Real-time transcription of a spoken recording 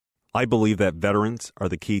I believe that veterans are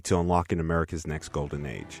the key to unlocking America's next golden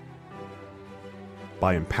age.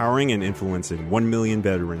 By empowering and influencing 1 million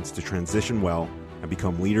veterans to transition well and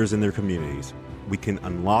become leaders in their communities, we can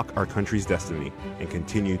unlock our country's destiny and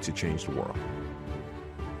continue to change the world.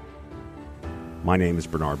 My name is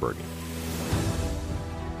Bernard Bergen.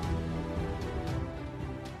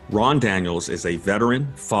 Ron Daniels is a veteran,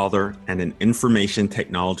 father, and an information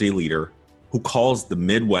technology leader who calls the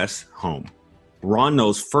Midwest home. Ron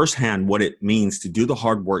knows firsthand what it means to do the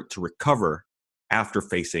hard work to recover after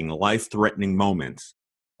facing life-threatening moments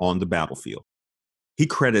on the battlefield. He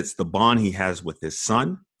credits the bond he has with his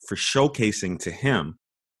son for showcasing to him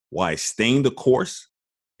why staying the course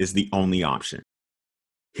is the only option.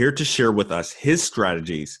 Here to share with us his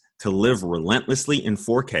strategies to live relentlessly in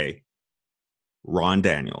 4K, Ron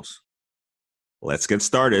Daniels. Let's get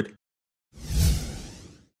started.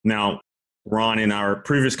 Now, Ron, in our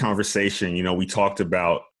previous conversation, we talked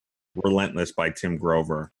about Relentless by Tim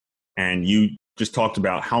Grover, and you just talked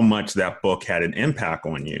about how much that book had an impact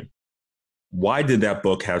on you. Why did that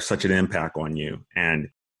book have such an impact on you? And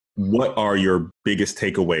what are your biggest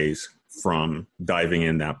takeaways from diving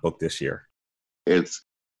in that book this year? It's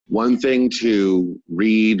one thing to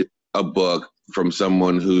read a book from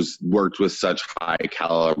someone who's worked with such high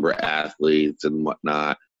caliber athletes and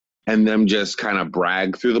whatnot, and them just kind of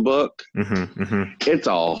brag through the book. It's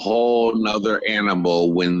a whole nother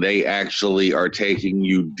animal when they actually are taking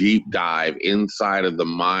you deep dive inside of the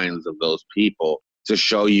minds of those people to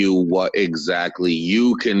show you what exactly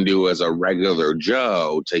you can do as a regular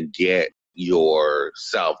Joe to get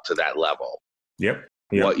yourself to that level. Yep.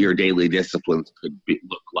 What your daily disciplines could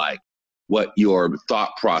look like, what your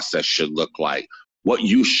thought process should look like, what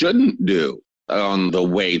you shouldn't do on the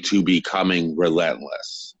way to becoming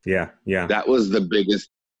relentless. Yeah. That was the biggest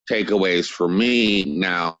takeaways for me.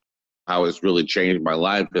 Now, how it's really changed my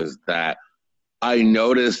life is that I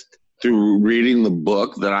noticed through reading the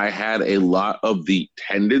book that I had a lot of the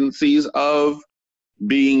tendencies of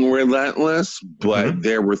being relentless, but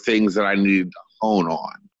there were things that I needed to hone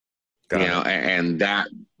on. And that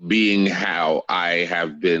being how I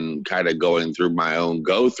have been kind of going through my own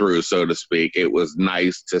go-through, so to speak, it was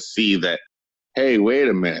nice to see that, hey, wait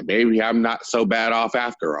a minute, maybe I'm not so bad off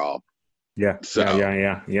after all. Yeah. So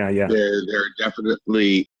Yeah. They're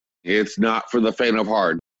definitely, it's not for the faint of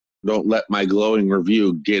heart. Don't let my glowing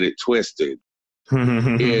review get it twisted.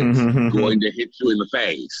 It's going to hit you in the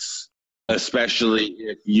face, especially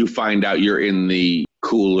if you find out you're in the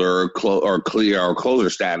cooler or clear or closer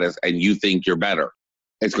status and you think you're better.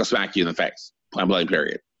 It's going to smack you in the face. Point blank,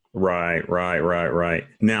 period. Right.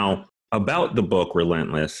 Now, about the book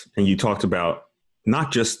Relentless, and you talked about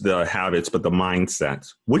not just the habits, but the mindsets.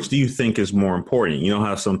 Which do you think is more important? You know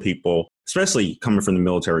how some people, especially coming from the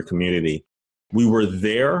military community, we were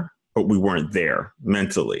there, but we weren't there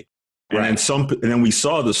mentally. Right. And then we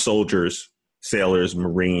saw the soldiers, sailors,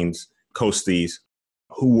 Marines, Coasties,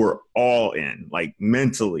 who were all in, like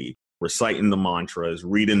mentally reciting the mantras,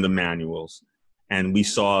 reading the manuals, and we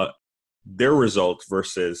saw their results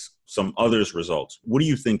versus some others' results. What do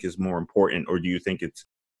you think is more important, or do you think it's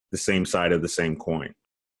the same side of the same coin?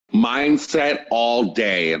 Mindset all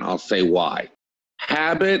day, and I'll say why.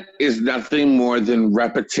 Habit is nothing more than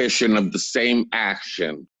repetition of the same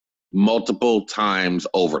action multiple times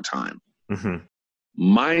over time.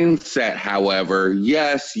 Mindset, however,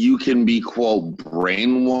 yes, you can be, quote,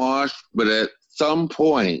 brainwashed, but at some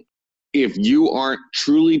point, if you aren't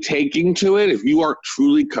truly taking to it, if you aren't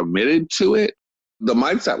truly committed to it, the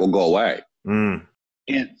mindset will go away.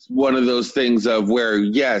 It's one of those things of where,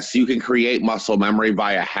 yes, you can create muscle memory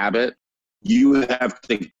via habit. You have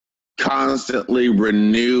to constantly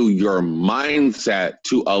renew your mindset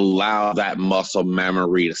to allow that muscle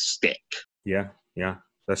memory to stick. Yeah,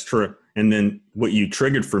 that's true. And then what you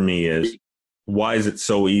triggered for me is, why is it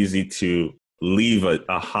so easy to leave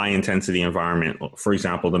a high intensity environment, for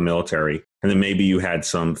example, the military, and then maybe you had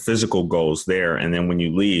some physical goals there, and then when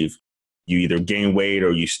you leave, you either gain weight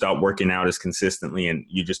or you stop working out as consistently, and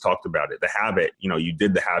you just talked about it. The habit, you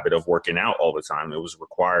did the habit of working out all the time. It was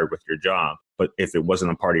required with your job. But if it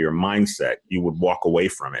wasn't a part of your mindset, you would walk away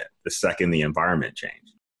from it the second the environment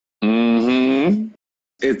changed.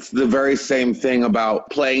 It's the very same thing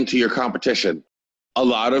about playing to your competition. A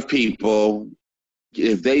lot of people,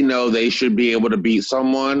 if they know they should be able to beat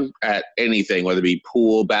someone at anything, whether it be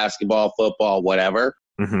pool, basketball, football, whatever,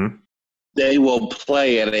 they will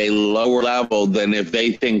play at a lower level than if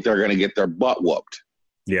they think they're going to get their butt whooped.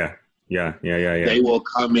 Yeah. They will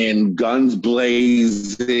come in guns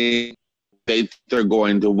blazing. They're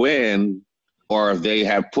going to win, or if they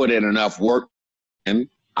have put in enough work, and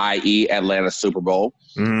i.e. Atlanta Super Bowl.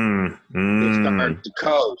 They start to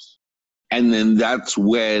coast. And then that's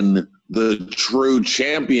when the true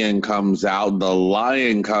champion comes out, the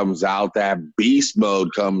lion comes out, that beast mode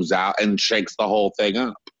comes out and shakes the whole thing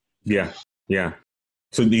up. Yeah, yeah.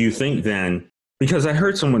 So do you think then, because I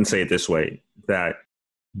heard someone say it this way, that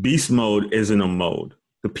beast mode isn't a mode.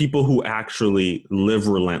 The people who actually live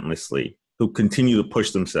relentlessly, who continue to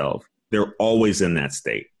push themselves, they're always in that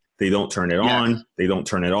state. They don't turn it on. They don't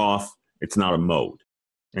turn it off. It's not a mode.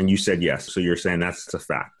 And you said yes. So you're saying that's a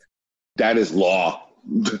fact. That is law.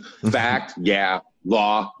 Fact, yeah.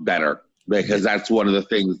 Law, better. Because that's one of the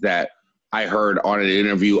things that I heard on an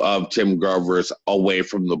interview of Tim Grover's away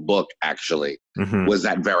from the book, actually, was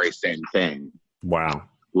that very same thing. Wow.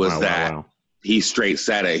 Wow. He straight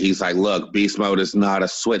said it. He's like, look, beast mode is not a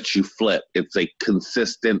switch you flip. It's a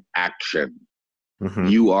consistent action.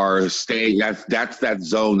 You are staying, that's that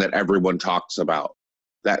zone that everyone talks about.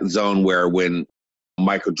 That zone where when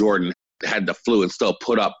Michael Jordan had the flu and still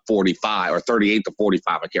put up 45 or 38 to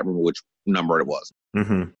 45, I can't remember which number it was.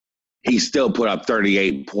 He still put up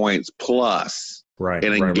 38 points plus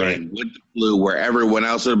in a game with the flu, where everyone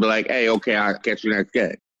else would be like, hey, okay, I'll catch you next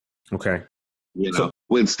game. Okay. You know,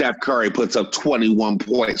 when Steph Curry puts up 21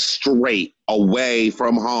 points straight away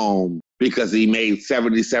from home because he made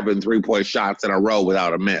 77 three-point shots in a row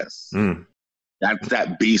without a miss. That's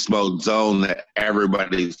that beast mode zone that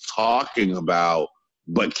everybody's talking about,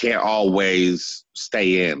 but can't always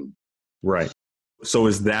stay in. Right. So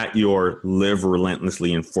is that your live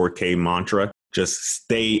relentlessly in 4K mantra? Just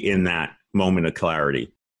stay in that moment of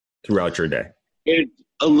clarity throughout your day. It's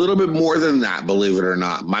a little bit more than that, believe it or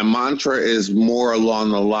not. My mantra is more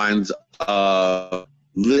along the lines of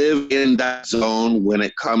live in that zone when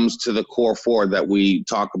it comes to the core four that we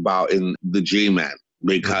talk about in the G-Men.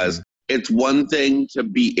 Because it's one thing to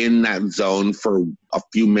be in that zone for a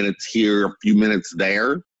few minutes here, a few minutes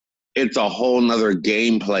there. It's a whole nother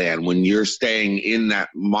game plan when you're staying in that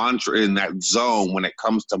mantra, in that zone when it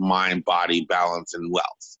comes to mind, body, balance, and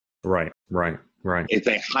wealth. Right. It's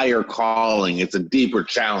a higher calling. It's a deeper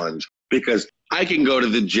challenge because I can go to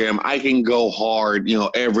the gym. I can go hard,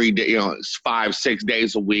 every day, 5-6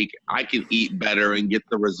 days a week. I can eat better and get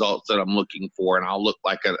the results that I'm looking for, and I'll look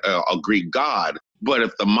like a Greek god. But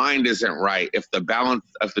if the mind isn't right, if the balance,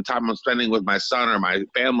 if the time I'm spending with my son or my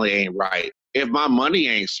family ain't right, if my money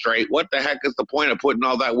ain't straight, what the heck is the point of putting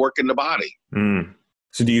all that work in the body?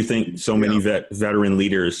 So do you think so many veteran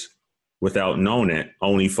leaders, without knowing it,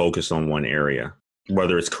 only focus on one area,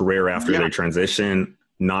 whether it's career after they transition,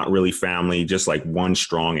 not really family, just like one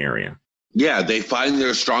strong area? Yeah, they find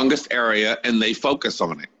their strongest area and they focus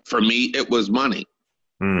on it. For me, it was money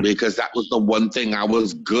because that was the one thing I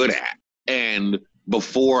was good at. And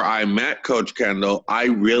before I met Coach Kendall, I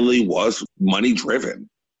really was money driven.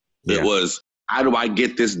 It was, how do I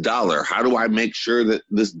get this dollar? How do I make sure that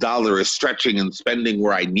this dollar is stretching and spending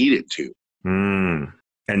where I need it to? And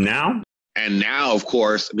now? And now, of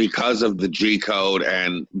course, because of the G code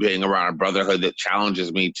and being around a brotherhood that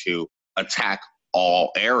challenges me to attack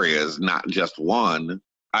all areas, not just one,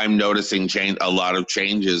 I'm noticing a lot of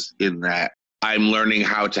changes in that. I'm learning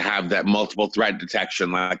how to have that multiple threat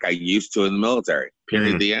detection like I used to in the military,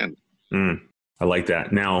 period, the end. I like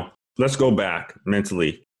that. Now, let's go back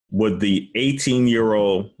mentally. Would the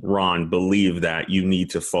 18-year-old Ron believe that you need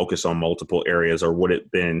to focus on multiple areas, or would it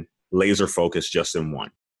have been laser focused just in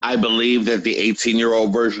one? I believe that the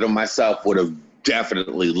 18-year-old version of myself would have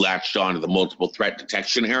definitely latched on to the multiple threat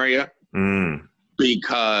detection area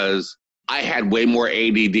because I had way more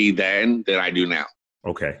ADD then than I do now.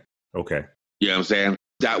 Okay. You know what I'm saying?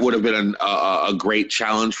 That would have been a great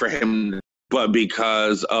challenge for him. But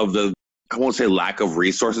because of I won't say lack of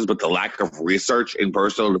resources, but the lack of research in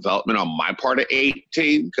personal development on my part at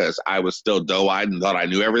 18, because I was still doe-eyed and thought I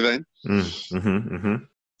knew everything,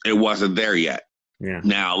 it wasn't there yet. Yeah.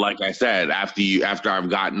 Now, like I said, after I've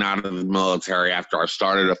gotten out of the military, after I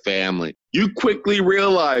started a family, you quickly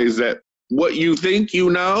realize that what you think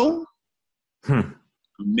you know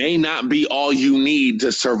may not be all you need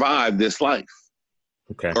to survive this life.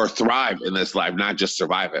 Okay. Or thrive in this life, not just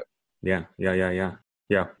survive it. Yeah.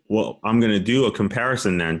 Well, I'm going to do a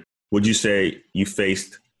comparison then. Would you say you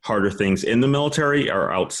faced harder things in the military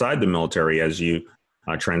or outside the military as you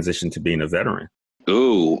transitioned to being a veteran?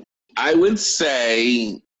 Ooh, I would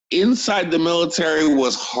say inside the military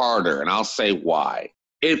was harder, and I'll say why.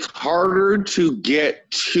 It's harder to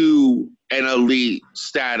get to an elite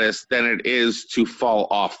status than it is to fall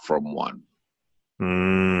off from one.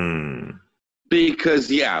 Because,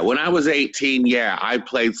 when I was 18, I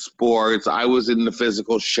played sports. I was in the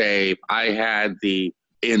physical shape. I had the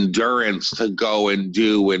endurance to go and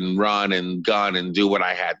do and run and gun and do what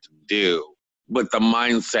I had to do. But the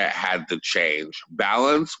mindset had to change.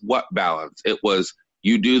 Balance? What balance? It was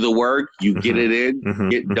you do the work, you get it in,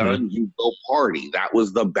 get done, you go party. That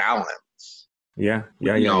was the balance. Yeah.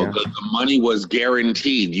 The money was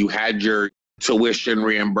guaranteed. You had your tuition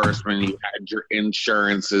reimbursement, you had your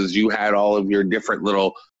insurances, you had all of your different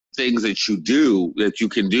little things that you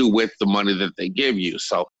can do with the money that they give you.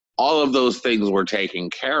 So all of those things were taken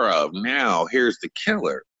care of. Now, here's the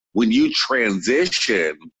killer. When you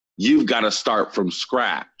transition, you've got to start from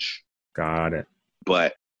scratch. Got it.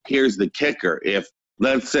 But here's the kicker. If,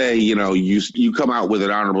 let's say, you come out with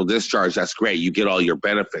an honorable discharge, that's great. You get all your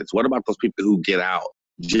benefits. What about those people who get out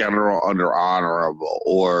general under honorable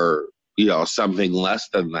or, something less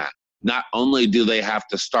than that? Not only do they have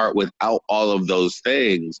to start without all of those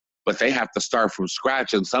things, but they have to start from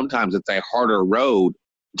scratch. And sometimes it's a harder road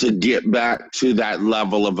to get back to that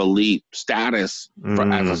level of elite status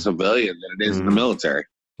as a civilian than it is in the military.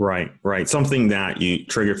 Right. Something that you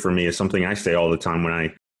triggered for me is something I say all the time when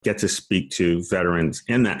I get to speak to veterans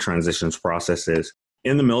in that transitions process is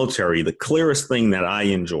in the military, the clearest thing that I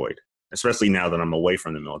enjoyed, especially now that I'm away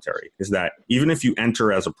from the military, is that even if you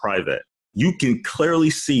enter as a private, you can clearly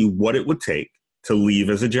see what it would take to leave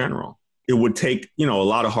as a general. It would take, a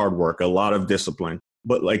lot of hard work, a lot of discipline.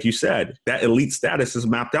 But like you said, that elite status is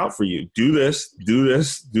mapped out for you. Do this, do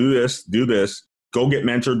this, do this, do this. Go get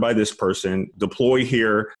mentored by this person, deploy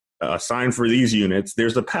here, sign for these units.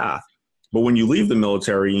 There's a path. But when you leave the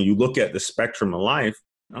military and you look at the spectrum of life,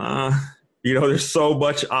 there's so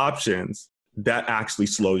much options that actually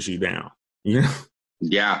slows you down.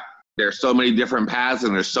 Yeah. There's so many different paths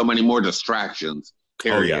and there's so many more distractions.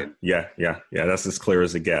 Period. Oh, yeah. That's as clear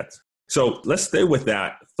as it gets. So let's stay with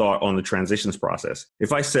that thought on the transitions process.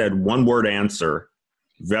 If I said one word answer,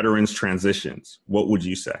 veterans transitions, what would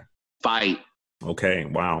you say? Fight. Okay.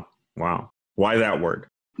 Wow. Why that word?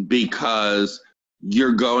 Because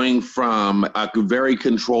you're going from a very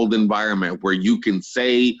controlled environment where you can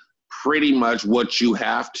say pretty much what you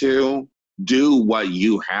have to, do what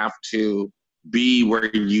you have to, be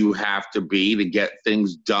where you have to be to get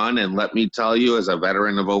things done. And let me tell you, as a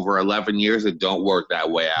veteran of over 11 years, it don't work that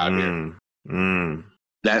way out here.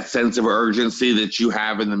 That sense of urgency that you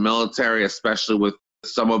have in the military, especially with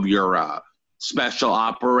some of your special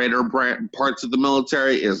operator parts of the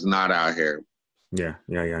military, is not out here. Yeah.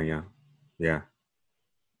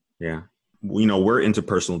 We're into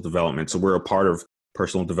personal development, so we're a part of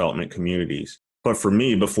personal development communities. But for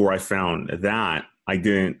me, before I found that, I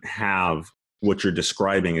didn't have what you're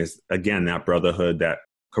describing is, again, that brotherhood, that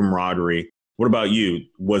camaraderie. What about you?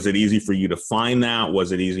 Was it easy for you to find that?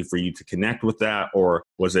 Was it easy for you to connect with that? Or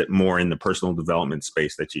was it more in the personal development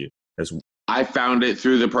space that I found it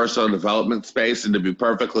through the personal development space. And to be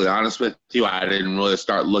perfectly honest with you, I didn't really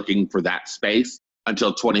start looking for that space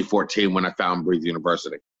until 2014 when I found Breathe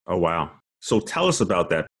University. Oh, wow. So tell us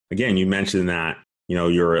about that. Again, you mentioned that,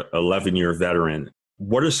 you're an 11-year veteran.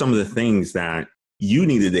 What are some of the things that you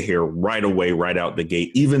needed to hear right away, right out the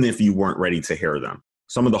gate, even if you weren't ready to hear them?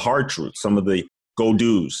 Some of the hard truths, some of the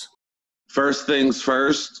go-dos. First things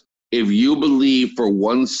first, if you believe for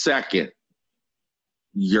 1 second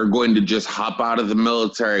you're going to just hop out of the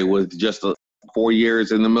military with just 4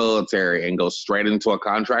 years in the military and go straight into a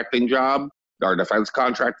contracting job or defense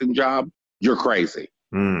contracting job, you're crazy.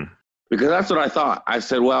 Because that's what I thought. I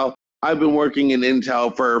said, well, I've been working in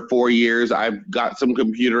Intel for 4 years. I've got some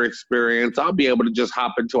computer experience. I'll be able to just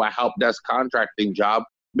hop into a help desk contracting job,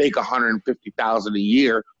 make $150,000 a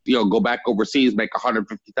year, go back overseas, make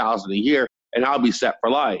 $150,000 a year, and I'll be set for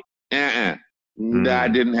life. That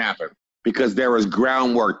didn't happen because there was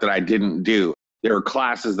groundwork that I didn't do. There were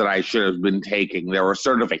classes that I should have been taking. There were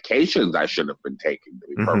certifications I should have been taking, to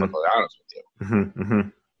be perfectly honest with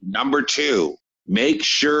you. Number 2, make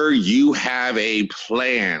sure you have a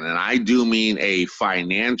plan. And I do mean a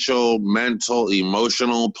financial, mental,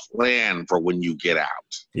 emotional plan for when you get out.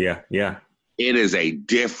 Yeah. It is a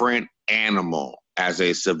different animal as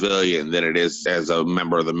a civilian than it is as a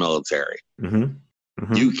member of the military.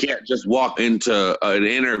 You can't just walk into an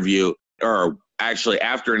interview or actually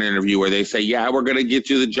after an interview where they say, yeah, we're going to get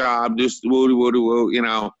you the job, just woo.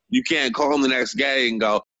 You can't call them the next day and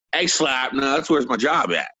go, hey, Slap, no, that's where's my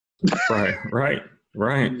job at. Right.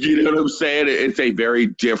 You know what I'm saying? It's a very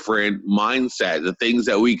different mindset. The things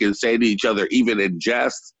that we can say to each other, even in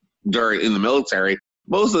jest in the military,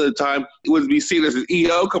 most of the time it would be seen as an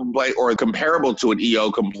EO complaint or comparable to an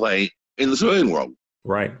EO complaint in the civilian world.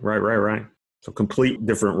 Right. So complete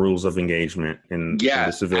different rules of engagement in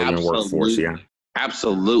the civilian workforce. Yeah,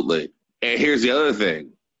 absolutely. And here's the other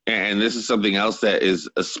thing. And this is something else that is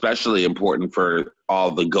especially important for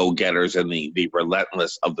all the go-getters and the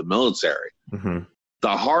relentless of the military. Mm-hmm.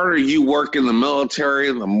 The harder you work in the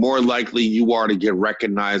military, the more likely you are to get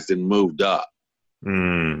recognized and moved up.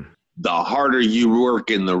 Mm. The harder you work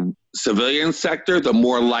in the civilian sector, the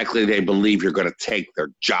more likely they believe you're going to take their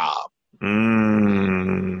job.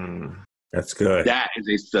 That's good. That is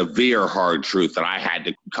a severe hard truth that I had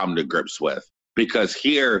to come to grips with, because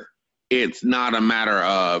here it's not a matter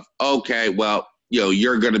of, okay, well,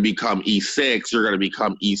 you're going to become E6, you're going to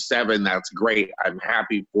become E7. That's great. I'm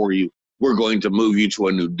happy for you. We're going to move you to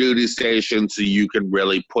a new duty station so you can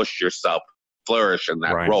really push yourself, flourish in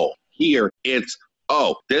that role. Here it's,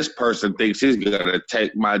 oh, this person thinks he's going to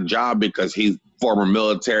take my job because he's former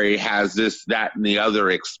military, has this, that, and the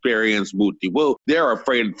other experience, woo-de-woo. They're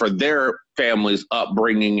afraid for their family's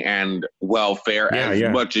upbringing and welfare as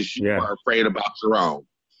much as you are afraid about your own.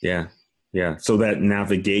 Yeah, yeah. So that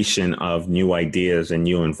navigation of new ideas and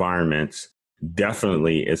new environments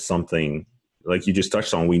definitely is something, like you just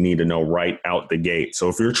touched on, we need to know right out the gate. So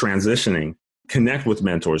if you're transitioning, connect with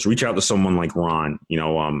mentors, reach out to someone like Ron,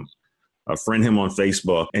 friend him on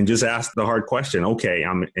Facebook, and just ask the hard question. Okay,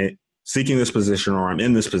 I'm seeking this position, or I'm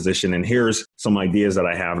in this position, and here's some ideas that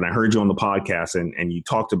I have. And I heard you on the podcast, and you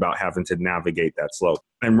talked about having to navigate that slope.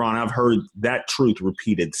 And Ron, I've heard that truth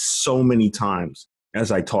repeated so many times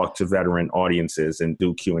as I talk to veteran audiences and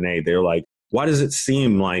do Q&A. They're like, why does it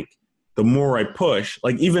seem like the more I push,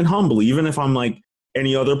 like even humbly, even if I'm like,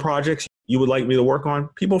 any other projects you would like me to work on,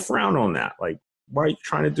 people frown on that. Like, why are you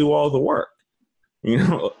trying to do all the work?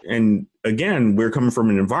 And again, we're coming from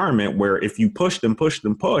an environment where if you pushed and pushed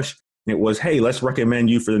and pushed, it was, hey, let's recommend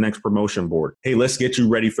you for the next promotion board. Hey, let's get you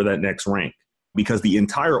ready for that next rank, because the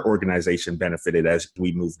entire organization benefited as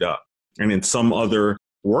we moved up. And in some other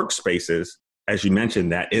workspaces, as you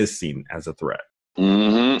mentioned, that is seen as a threat.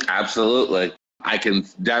 Mm-hmm, absolutely. I can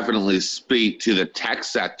definitely speak to the tech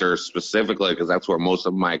sector specifically, because that's where most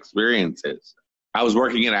of my experience is. I was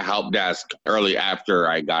working at a help desk early after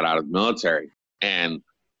I got out of the military, and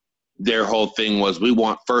their whole thing was, we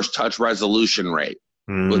want first touch resolution rate.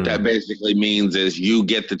 What that basically means is you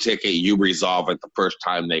get the ticket, you resolve it the first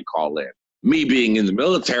time they call in. Me being in the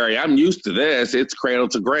military, I'm used to this. It's cradle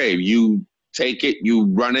to grave. You take it, you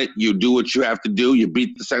run it, you do what you have to do. You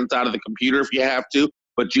beat the sense out of the computer if you have to,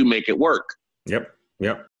 but you make it work. Yep.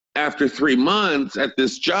 After 3 months at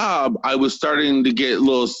this job, I was starting to get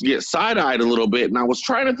side-eyed a little bit, and I was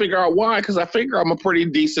trying to figure out why, because I figure I'm a pretty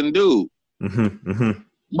decent dude.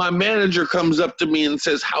 My manager comes up to me and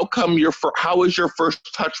says, how is your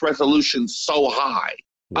first touch resolution so high?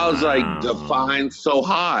 Wow. I was like, define so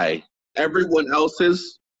high. Everyone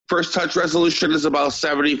else's first touch resolution is about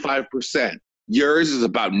 75%. Yours is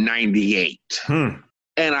about 98. And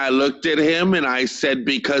I looked at him and I said,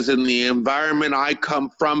 because in the environment I come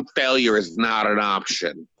from, failure is not an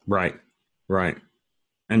option. Right.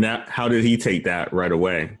 And how did he take that right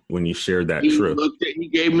away when you shared that truth? He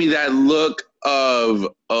gave me that look of,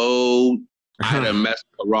 oh, I had messed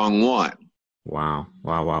the wrong one. Wow.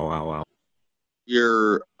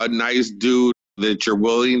 You're a nice dude, that you're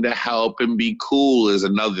willing to help and be cool is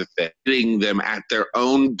another thing. Hitting them at their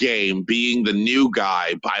own game, being the new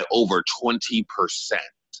guy by over 20%.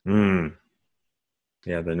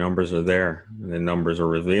 Yeah, the numbers are there. The numbers are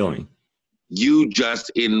revealing. You just,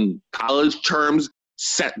 in college terms,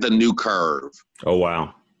 set the new curve. Oh,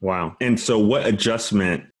 wow. And so what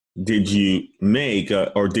adjustment did you make,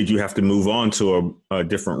 or did you have to move on to a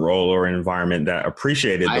different role or an environment that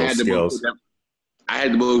appreciated those skills? I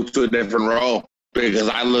had to move to a different role, because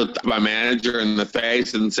I looked my manager in the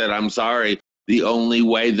face and said, I'm sorry, the only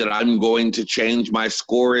way that I'm going to change my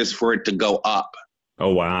score is for it to go up.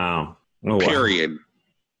 Oh, wow. Period.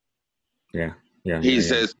 Yeah. He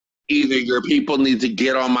says, either your people need to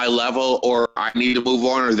get on my level, or I need to move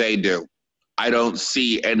on, or they do. I don't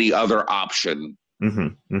see any other option.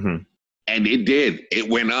 And it did. It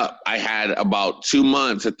went up. I had about 2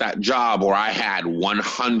 months at that job where I had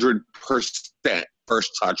 100%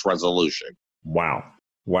 first touch resolution. Wow.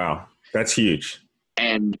 That's huge.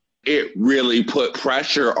 And it really put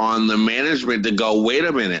pressure on the management to go, wait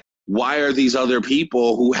a minute, why are these other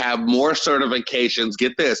people who have more certifications,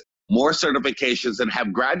 get this, more certifications and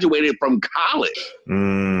have graduated from college,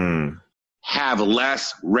 have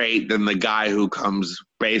less rate than the guy who comes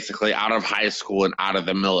basically out of high school and out of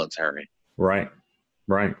the military? Right.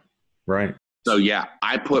 So yeah,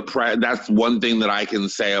 that's one thing that I can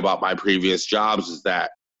say about my previous jobs, is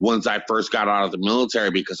that once I first got out of the military,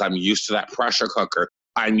 because I'm used to that pressure cooker,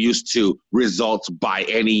 I'm used to results by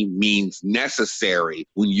any means necessary.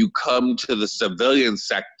 When you come to the civilian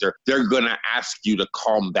sector, they're going to ask you to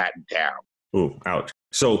calm that down. Ooh, ouch.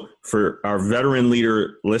 So for our veteran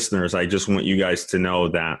leader listeners, I just want you guys to know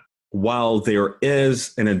that while there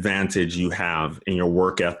is an advantage you have in your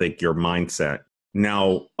work ethic, your mindset,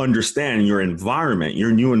 now understand your environment,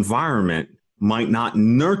 your new environment might not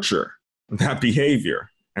nurture that behavior.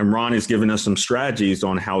 And Ron has given us some strategies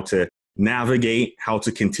on how to navigate, how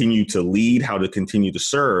to continue to lead, how to continue to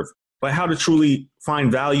serve, but how to truly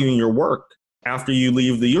find value in your work after you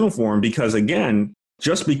leave the uniform. Because again,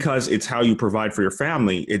 just because it's how you provide for your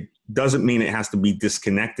family, it doesn't mean it has to be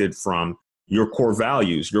disconnected from your core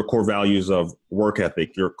values of work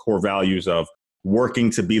ethic, your core values of working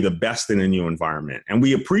to be the best in a new environment. And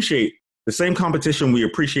we appreciate the same competition we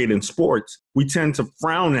appreciate in sports. We tend to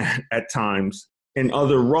frown at times in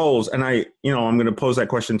other roles. And I'm going to pose that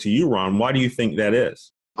question to you, Ron. Why do you think that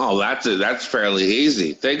is? Oh, that's fairly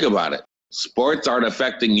easy. Think about it. Sports aren't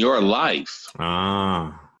affecting your life.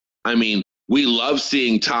 I mean, we love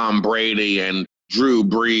seeing Tom Brady and Drew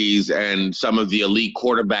Brees and some of the elite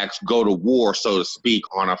quarterbacks go to war, so to speak,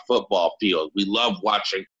 on a football field. We love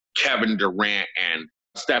watching Kevin Durant and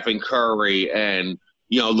Stephen Curry and,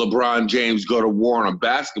 LeBron James go to war on a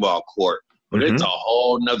basketball court. But it's a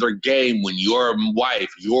whole nother game when your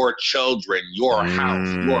wife, your children, your house,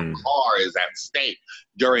 your car is at stake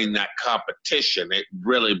during that competition. It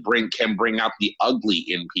really can bring out the ugly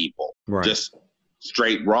in people. Right. Just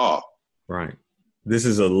straight raw. Right. This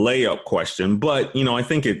is a layup question, but, I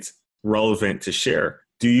think it's relevant to share.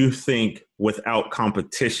 Do you think without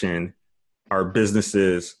competition, our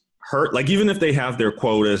businesses hurt? Like, even if they have their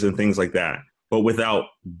quotas and things like that, but without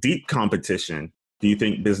deep competition, do you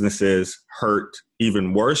think businesses hurt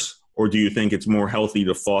even worse? Or do you think it's more healthy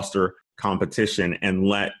to foster competition and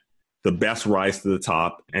let the best rise to the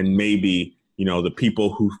top, and maybe, the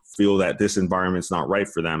people who feel that this environment's not right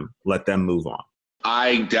for them, let them move on?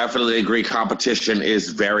 I definitely agree. Competition is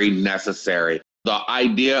very necessary. The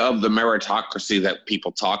idea of the meritocracy that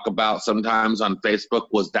people talk about sometimes on Facebook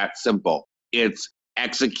was that simple. It's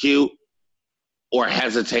execute or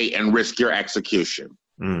hesitate and risk your execution.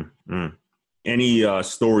 Any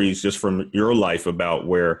stories just from your life about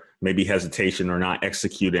where maybe hesitation or not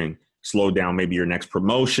executing slowed down maybe your next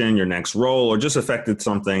promotion, your next role, or just affected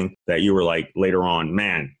something that you were like later on,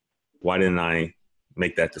 man, why didn't I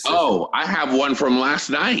make that decision? Oh, I have one from last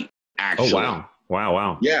night, actually. Oh,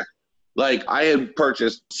 wow. Yeah. Like, I had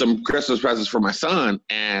purchased some Christmas presents for my son,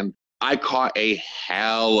 and I caught a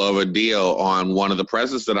hell of a deal on one of the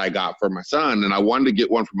presents that I got for my son, and I wanted to get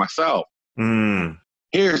one for myself.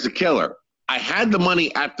 Here's the killer. I had the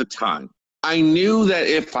money at the time. I knew that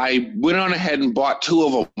if I went on ahead and bought two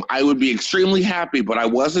of them, I would be extremely happy, but I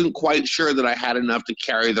wasn't quite sure that I had enough to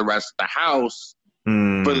carry the rest of the house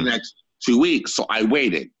for the next 2 weeks. So I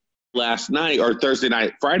waited. Last night, or Thursday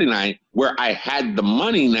night, Friday night, where I had the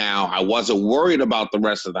money now, I wasn't worried about the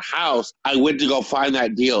rest of the house. I went to go find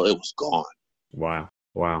that deal. It was gone.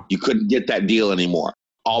 Wow. You couldn't get that deal anymore.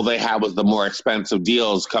 All they had was the more expensive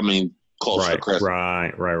deals coming closer to Christmas.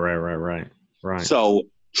 Right. So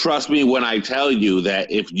trust me when I tell you that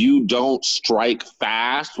if you don't strike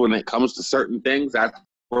fast when it comes to certain things, that's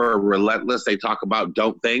where Relentless, they talk about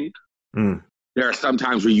don't think. There are some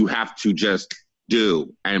times where you have to just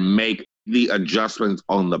do and make the adjustments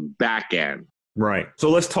on the back end. Right. So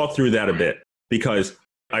let's talk through that a bit, because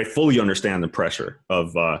I fully understand the pressure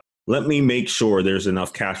of let me make sure there's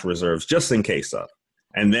enough cash reserves just in case of,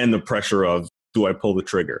 and then the pressure of, do I pull the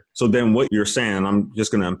trigger? So then what you're saying, I'm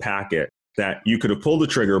just going to unpack it, that you could have pulled the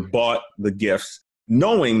trigger, bought the gifts,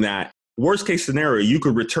 knowing that worst case scenario, you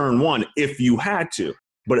could return one if you had to,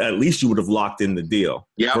 but at least you would have locked in the deal.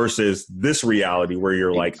 Yep. Versus this reality where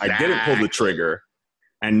you're like, I didn't pull the trigger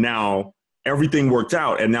and now everything worked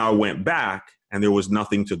out. And now I went back and there was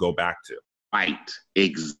nothing to go back to. Right.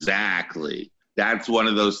 Exactly. That's one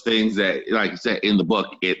of those things that, like I said in the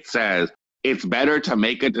book, it says it's better to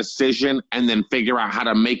make a decision and then figure out how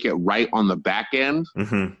to make it right on the back end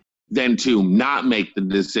than to not make the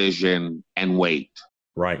decision and wait.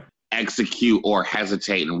 Right. Execute or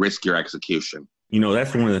hesitate and risk your execution.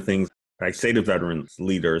 That's one of the things I say to veterans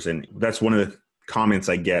leaders, and that's one of the comments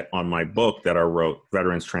I get on my book that I wrote,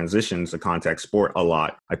 Veterans Transitions to Contact Sport, a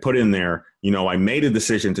lot. I put in there, I made a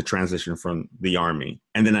decision to transition from the Army,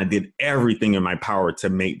 and then I did everything in my power to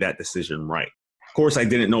make that decision right. Of course, I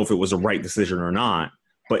didn't know if it was a right decision or not,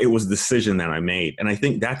 but it was a decision that I made. And I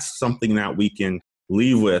think that's something that we can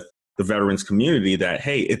leave with the veterans community, that,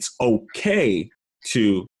 hey, it's okay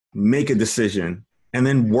to make a decision and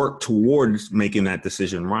then work towards making that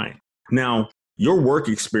decision right. Now, your work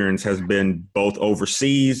experience has been both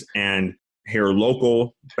overseas and here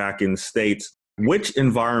local back in the States. Which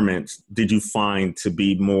environments did you find to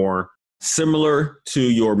be more similar to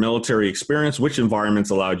your military experience? Which environments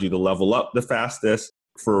allowed you to level up the fastest?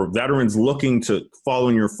 For veterans looking to follow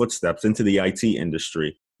in your footsteps into the IT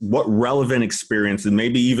industry, what relevant experience and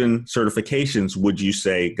maybe even certifications would you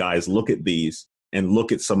say, guys, look at these and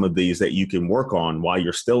look at some of these that you can work on while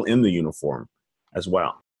you're still in the uniform as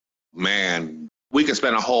well? Man, we could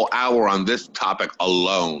spend a whole hour on this topic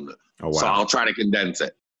alone. Oh, wow. So I'll try to condense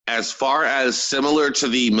it. As far as similar to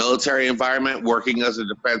the military environment, working as a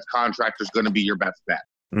defense contractor is going to be your best bet.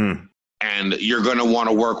 And you're going to want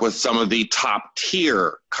to work with some of the top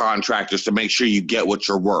tier contractors to make sure you get what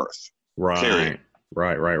you're worth. Right.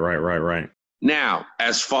 Right. Now,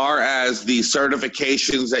 as far as the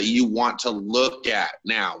certifications that you want to look at,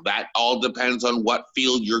 now that all depends on what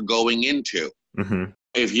field you're going into.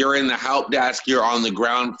 If you're in the help desk, you're on the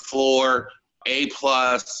ground floor. A+,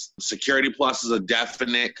 Security Plus is a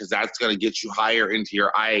definite because that's going to get you higher into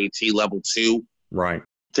your IAT level 2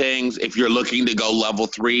 things. If you're looking to go level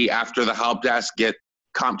 3 after the help desk, get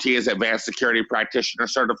CompTIA's Advanced Security Practitioner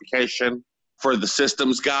certification. For the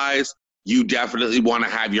systems guys, you definitely want to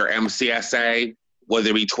have your MCSA, whether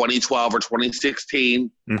it be 2012 or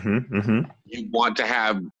 2016. You want to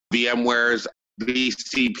have VMware's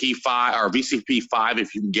VCP5 or VCP5.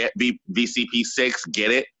 If you can get VCP6, get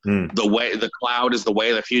it. The cloud is the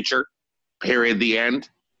way of the future. Period. The end.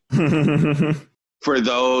 For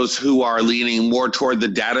those who are leaning more toward the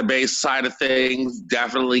database side of things,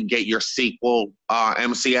 definitely get your SQL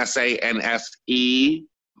MCSA and SE.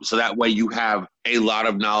 So that way you have a lot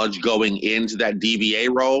of knowledge going into that DBA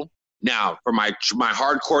role. Now, for my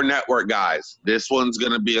hardcore network guys, this one's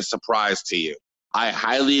going to be a surprise to you. I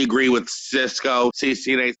highly agree with Cisco,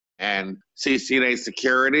 CCNA, and CCNA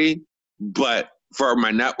security. But for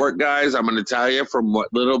my network guys, I'm going to tell you from what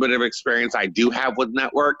little bit of experience I do have with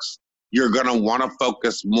networks, you're going to want to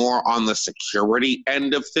focus more on the security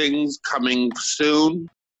end of things coming soon,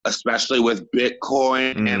 especially with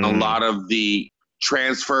Bitcoin and a lot of the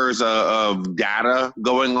transfers of data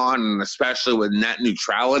going on, and especially with net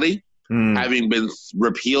neutrality having been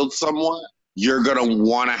repealed somewhat. You're going to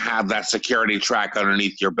want to have that security track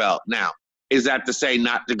underneath your belt. Now, is that to say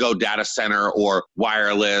not to go data center or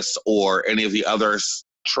wireless or any of the other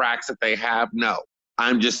tracks that they have? No.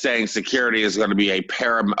 I'm just saying security is going to be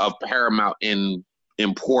of paramount in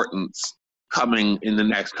importance coming in the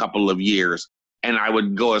next couple of years. And I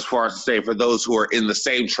would go as far as to say for those who are in the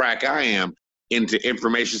same track I am into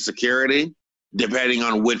information security, depending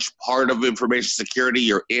on which part of information security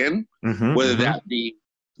you're in, whether that be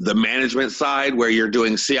the management side where you're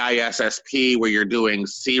doing CISSP, where you're doing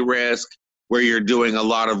CRISC, where you're doing a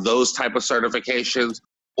lot of those type of certifications,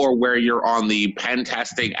 or where you're on the pen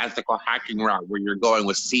testing, ethical hacking route, where you're going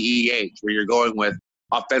with CEH, where you're going with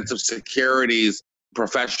offensive securities,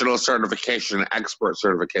 professional certification, expert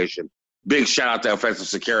certification. Big shout out to offensive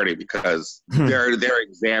security because their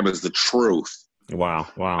exam is the truth. Wow.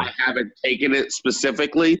 I haven't taken it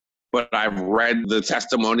specifically, but I've read the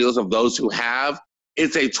testimonials of those who have.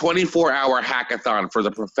 It's a 24-hour hackathon for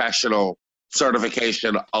the professional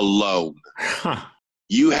certification alone.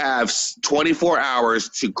 You have 24 hours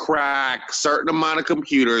to crack a certain amount of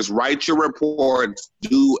computers, write your reports,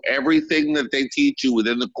 do everything that they teach you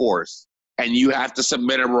within the course, and you have to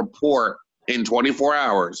submit a report in 24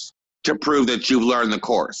 hours to prove that you've learned the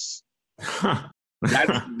course.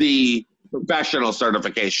 That's the professional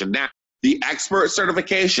certification. Now, the expert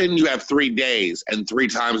certification, you have 3 days and 3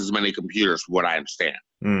 times as many computers, from what I understand.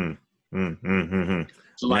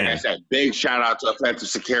 So like I said, big shout out to offensive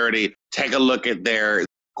security. Take a look at their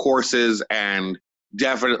courses, and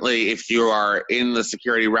definitely if you are in the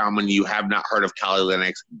security realm and you have not heard of Kali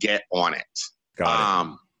Linux, get on it.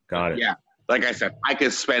 Got it. Yeah. Like I said, I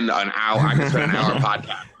could spend an hour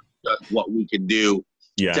podcast just what we can do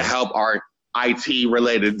to help our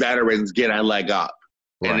IT-related veterans get a leg up.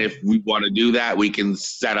 Right. And if we want to do that, we can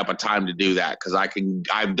set up a time to do that because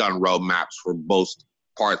I've done roadmaps for most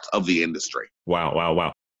parts of the industry.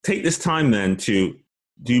 Wow. Take this time then do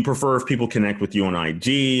you prefer if people connect with you on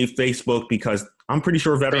IG, Facebook? Because I'm pretty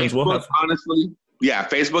sure veterans will have. Honestly, yeah,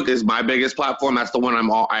 Facebook is my biggest platform. That's the one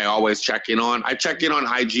I always check in on. I check in on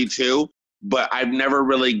IG too, but I've never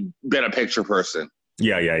really been a picture person.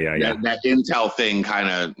 Yeah. That Intel thing kind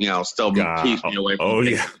of, still keeps me away from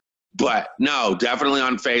it. But no, definitely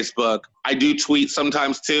on Facebook. I do tweet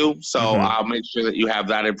sometimes too, so I'll make sure that you have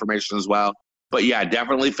that information as well. But yeah,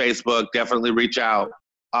 definitely Facebook. Definitely reach out.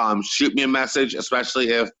 Shoot me a message, especially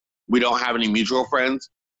if we don't have any mutual friends.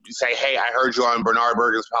 say, hey, I heard you on Bernard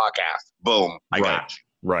Bergen's podcast. Boom, I got you.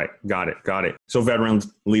 Right. Got it. So veteran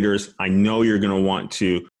leaders, I know you're going to want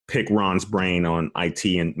to pick Ron's brain on IT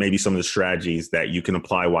and maybe some of the strategies that you can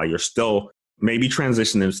apply while you're still maybe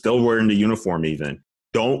transitioning, still wearing the uniform even.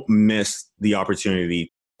 Don't miss the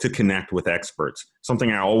opportunity to connect with experts.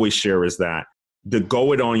 Something I always share is that the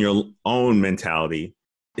go it on your own mentality,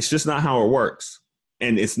 it's just not how it works.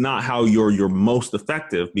 And it's not how you're most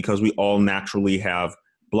effective, because we all naturally have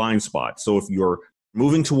blind spots. So if you're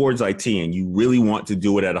moving towards IT and you really want to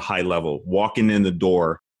do it at a high level, walking in the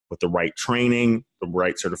door with the right training, the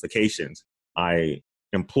right certifications, I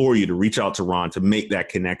implore you to reach out to Ron to make that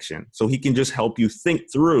connection so he can just help you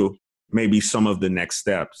think through maybe some of the next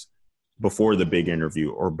steps before the big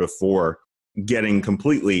interview or before getting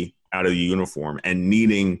completely out of the uniform and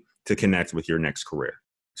needing to connect with your next career.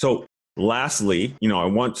 So lastly, I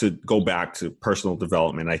want to go back to personal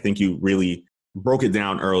development. I think you really broke it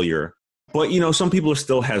down earlier. But, some people are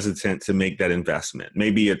still hesitant to make that investment.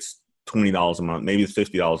 Maybe it's $20 a month. Maybe it's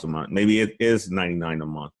 $50 a month. Maybe it is $99 a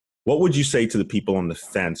month. What would you say to the people on the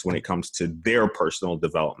fence when it comes to their personal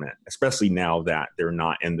development, especially now that they're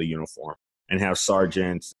not in the uniform and have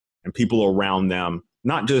sergeants and people around them,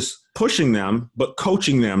 not just pushing them, but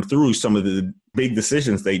coaching them through some of the big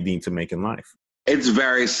decisions they need to make in life? It's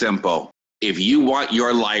very simple. If you want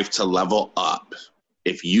your life to level up,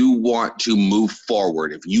 if you want to move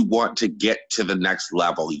forward, if you want to get to the next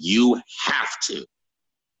level, you have to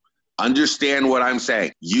understand what I'm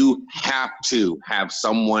saying. You have to have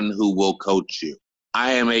someone who will coach you.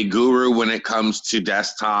 I am a guru when it comes to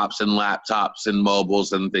desktops and laptops and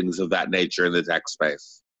mobiles and things of that nature in the tech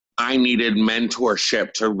space. I needed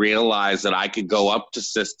mentorship to realize that I could go up to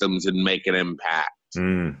systems and make an impact.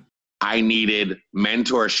 I needed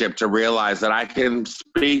mentorship to realize that I can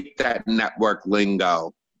speak that network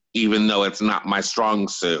lingo, even though it's not my strong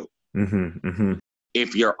suit.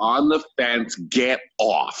 If you're on the fence, get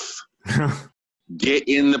off. Get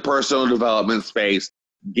in the personal development space.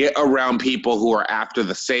 Get around people who are after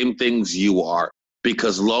the same things you are,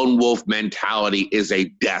 because lone wolf mentality is a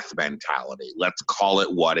death mentality. Let's call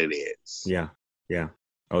it what it is. Yeah.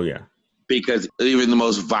 Oh, yeah. Because even the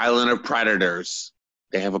most violent of predators,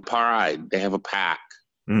 they have a pride. They have a pack.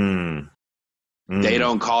 They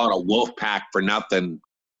don't call it a wolf pack for nothing.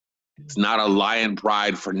 It's not a lion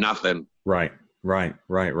pride for nothing. Right.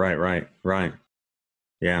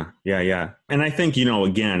 Yeah. And I think,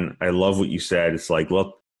 again, I love what you said. It's like,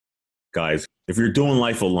 look, guys, if you're doing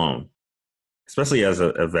life alone, especially as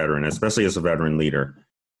a veteran, especially as a veteran leader,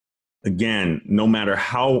 again, no matter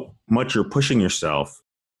how much you're pushing yourself,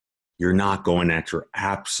 you're not going at your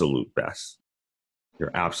absolute best.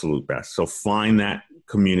 So find that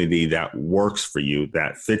community that works for you,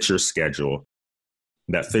 that fits your schedule,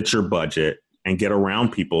 that fits your budget, and get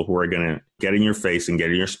around people who are going to get in your face and get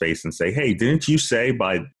in your space and say, hey, didn't you say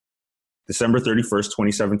by December 31st,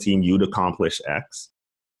 2017, you'd accomplish X?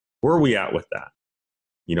 Where are we at with that?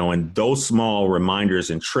 And those small reminders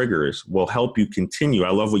and triggers will help you continue.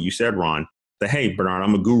 I love what you said, Ron, that, hey, Bernard,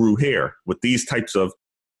 I'm a guru here with these types of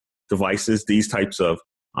devices, these types of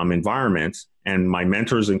environments. And my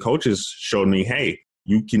mentors and coaches showed me, hey,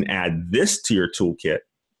 you can add this to your toolkit.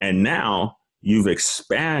 And now you've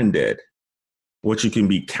expanded what you can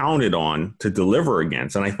be counted on to deliver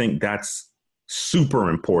against. And I think that's super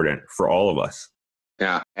important for all of us.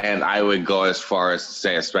 Yeah. And I would go as far as to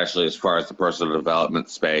say, especially as far as the personal development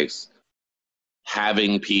space,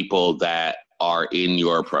 having people that are in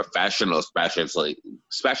your professional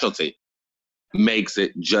specialty makes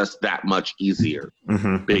it just that much easier.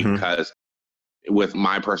 Because with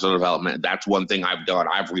my personal development, that's one thing I've done.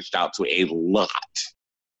 I've reached out to a lot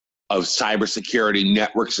of cybersecurity,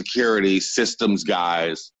 network security, systems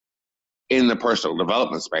guys in the personal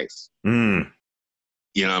development space. You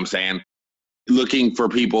know what I'm saying? Looking for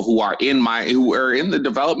people who are in the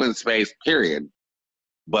development space, period,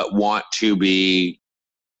 but want to be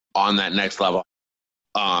on that next level.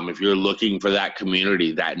 If you're looking for that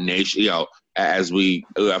community, that nation, as we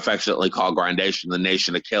affectionately call Grindation, the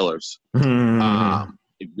nation of killers.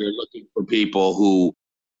 If you're looking for people who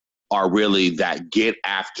are really that get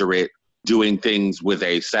after it, doing things with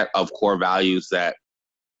a set of core values that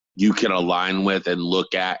you can align with and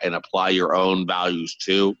look at and apply your own values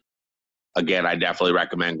to, again, I definitely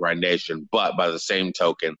recommend Grindation. But by the same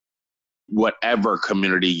token, whatever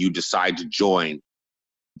community you decide to join,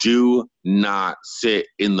 do not sit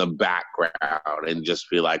in the background and just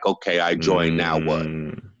be like, okay, I joined, now what?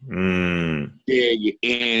 Dig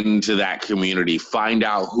into that community. Find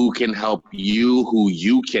out who can help you, who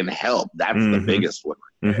you can help. That's the biggest one.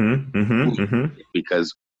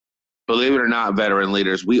 Because believe it or not, veteran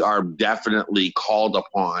leaders, we are definitely called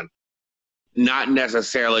upon, not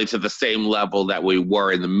necessarily to the same level that we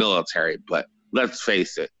were in the military, but let's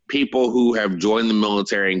face it, people who have joined the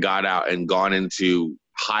military and got out and gone into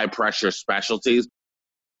high pressure specialties,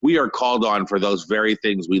 we are called on for those very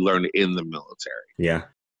things we learned in the military. Yeah.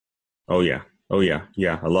 Oh, yeah. Oh, yeah.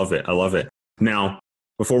 Yeah. I love it. I love it. Now,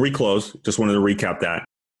 before we close, just wanted to recap that.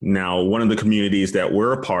 Now, one of the communities that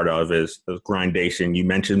we're a part of is Grindation. You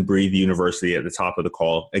mentioned Breathe University at the top of the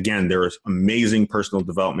call. Again, there's amazing personal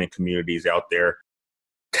development communities out there.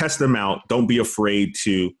 Test them out. Don't be afraid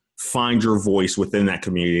to find your voice within that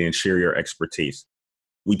community and share your expertise.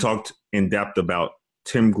 We talked in depth about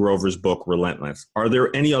Tim Grover's book, Relentless. Are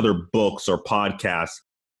there any other books or podcasts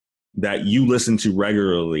that you listen to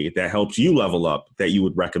regularly that helps you level up that you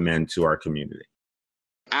would recommend to our community?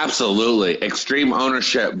 Absolutely. Extreme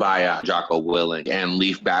Ownership by Jocko Willink and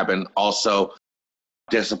Leif Babin. Also,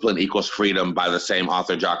 Discipline Equals Freedom by the same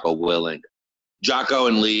author, Jocko Willink. Jocko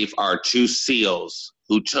and Leif are two SEALs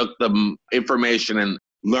who took the information and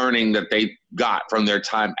learning that they got from their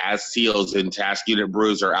time as SEALs in Task Unit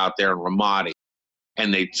Bruiser out there in Ramadi.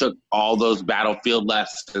 And they took all those battlefield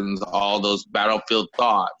lessons, all those battlefield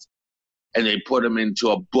thoughts, and they put them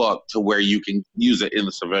into a book to where you can use it in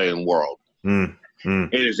the civilian world.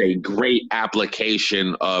 It is a great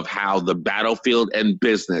application of how the battlefield and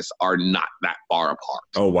business are not that far apart.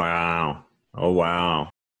 Oh, wow. Oh, wow.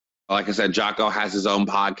 Like I said, Jocko has his own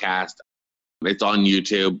podcast. It's on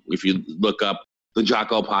YouTube. If you look up the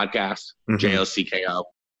Jocko podcast, Jocko,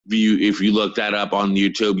 if you look that up on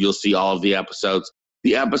YouTube, you'll see all of the episodes.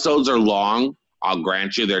 The episodes are long. I'll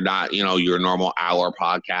grant you, they're not, your normal hour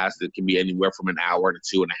podcast. It can be anywhere from an hour to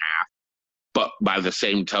 2.5. But by the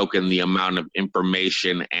same token, the amount of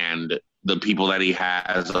information and the people that he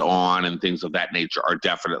has on and things of that nature are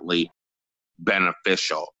definitely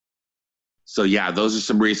beneficial. So yeah, those are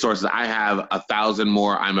some resources. I have 1,000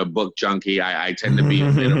 more. I'm a book junkie. I tend to be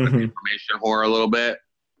a bit of an information whore a little bit,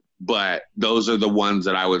 but those are the ones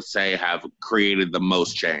that I would say have created the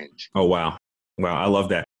most change. Oh, wow. Wow. I love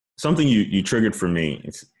that. Something you triggered for me.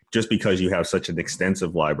 It's just because you have such an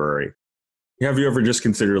extensive library. Have you ever just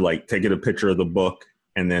considered taking a picture of the book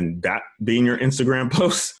and then that being your Instagram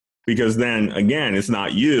post? Because then again, it's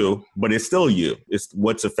not you, but it's still you. It's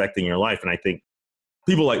what's affecting your life. And I think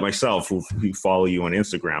people like myself who follow you on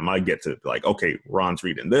Instagram, I get to okay, Ron's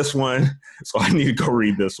reading this one, so I need to go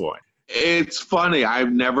read this one. It's funny.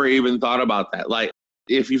 I've never even thought about that.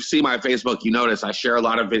 If you see my Facebook, you notice I share a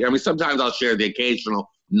lot of video. I mean, sometimes I'll share the occasional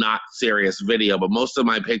not serious video, but most of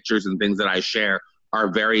my pictures and things that I share are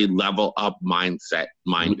very level up mindset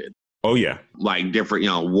minded. Oh, yeah. Different,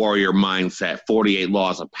 warrior mindset, 48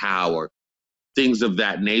 laws of power, things of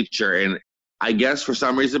that nature. And I guess for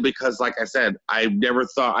some reason, because like I said,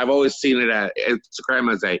 I've always seen it at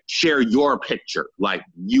Instagram as a share your picture,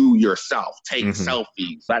 you yourself, take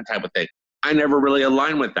selfies, that type of thing. I never really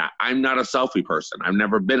aligned with that. I'm not a selfie person. I've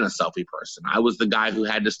never been a selfie person. I was the guy who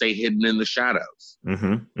had to stay hidden in the shadows.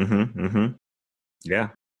 Yeah.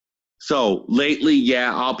 So lately,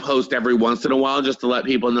 yeah, I'll post every once in a while just to let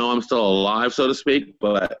people know I'm still alive, so to speak.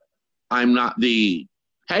 But I'm not the,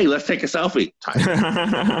 hey, let's take a selfie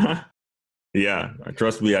type. Yeah,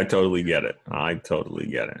 trust me, I totally get it. I totally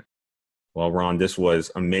get it. Well, Ron, this was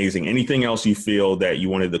amazing. Anything else you feel that you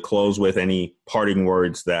wanted to close with? Any parting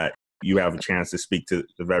words that you have a chance to speak to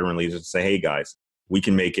the veteran leaders and say, hey, guys, we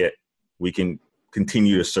can make it. We can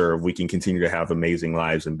continue to serve. We can continue to have amazing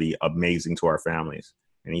lives and be amazing to our families.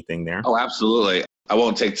 Anything there? Oh, absolutely. I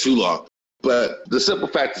won't take too long. But the simple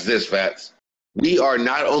fact is this, vets. We are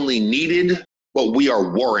not only needed, but we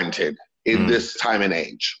are warranted in this time and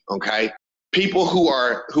age, okay? People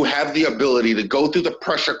who have the ability to go through the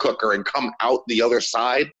pressure cooker and come out the other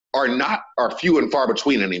side are few and far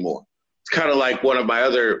between anymore. It's kind of like one of my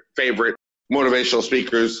other favorite motivational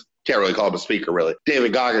speakers, can't really call him a speaker really,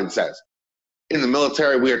 David Goggins says, in the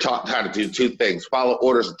military, we are taught how to do two things, follow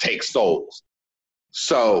orders and take souls.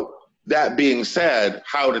 So that being said,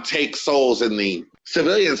 how to take souls in the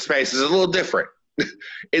civilian space is a little different.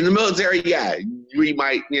 In the military, yeah, we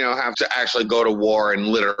might, have to actually go to war and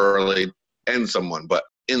literally end someone. But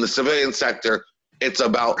in the civilian sector, it's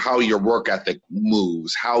about how your work ethic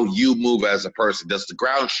moves, how you move as a person. Does the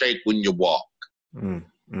ground shake when you walk?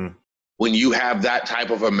 When you have that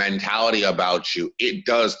type of a mentality about you, it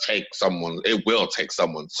will take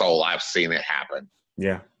someone's soul. I've seen it happen.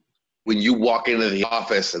 Yeah. When you walk into the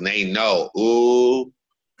office and they know, ooh,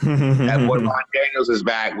 that boy Ron Daniels is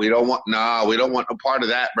back. We don't want a part of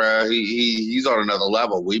that, bro. He's on another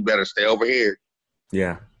level. We better stay over here.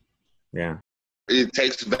 Yeah. Yeah. It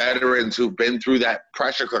takes veterans who've been through that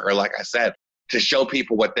pressure cooker, like I said, to show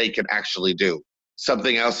people what they can actually do.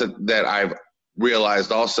 Something else that I've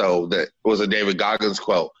realized also that was a David Goggins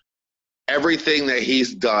quote. Everything that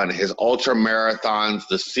he's done, his ultra marathons,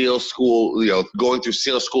 the SEAL school, going through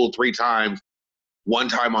SEAL school 3 times, 1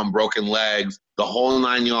 time on broken legs, the whole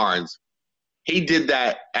 9 yards. He did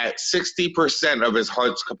that at 60% of his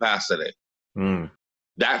heart's capacity. Mm.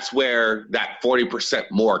 That's where that 40%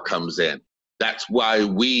 more comes in. That's why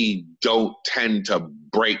we don't tend to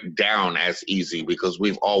break down as easy, because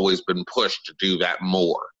we've always been pushed to do that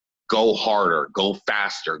more. Go harder, go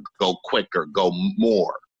faster, go quicker, go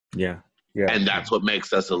more. Yeah. Yeah. And that's what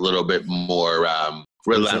makes us a little bit more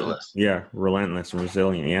relentless. Yeah. Relentless and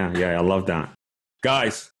resilient. Yeah. Yeah. I love that.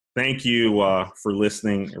 Guys, thank you for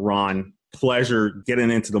listening. Ron, pleasure getting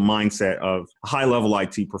into the mindset of a high-level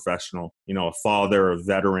IT professional, a father, a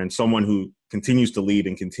veteran, someone who continues to lead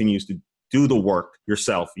and continues to do the work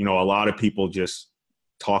yourself. A lot of people just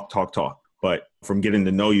talk. But from getting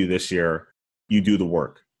to know you this year, you do the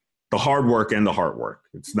work. The hard work and the hard work.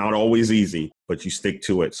 It's not always easy, but you stick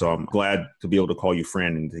to it. So I'm glad to be able to call you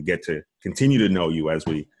friend and to get to continue to know you as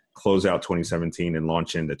we close out 2017 and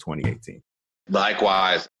launch into 2018.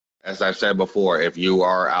 Likewise, as I've said before, if you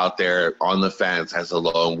are out there on the fence as a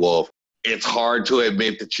lone wolf, it's hard to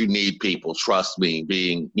admit that you need people. Trust me,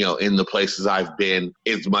 being, in the places I've been,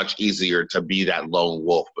 it's much easier to be that lone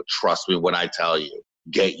wolf. But trust me when I tell you,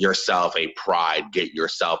 get yourself a pride, get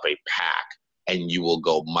yourself a pack, and you will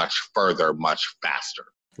go much further, much faster.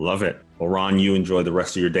 Love it. Well, Ron, you enjoy the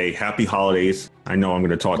rest of your day. Happy holidays. I know I'm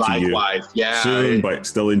going to talk Likewise, to you soon, but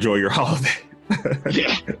still enjoy your holiday.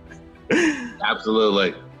 Yeah,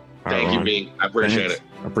 absolutely. Thank you, Ron. B. I appreciate it.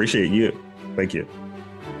 I appreciate you. Thank you.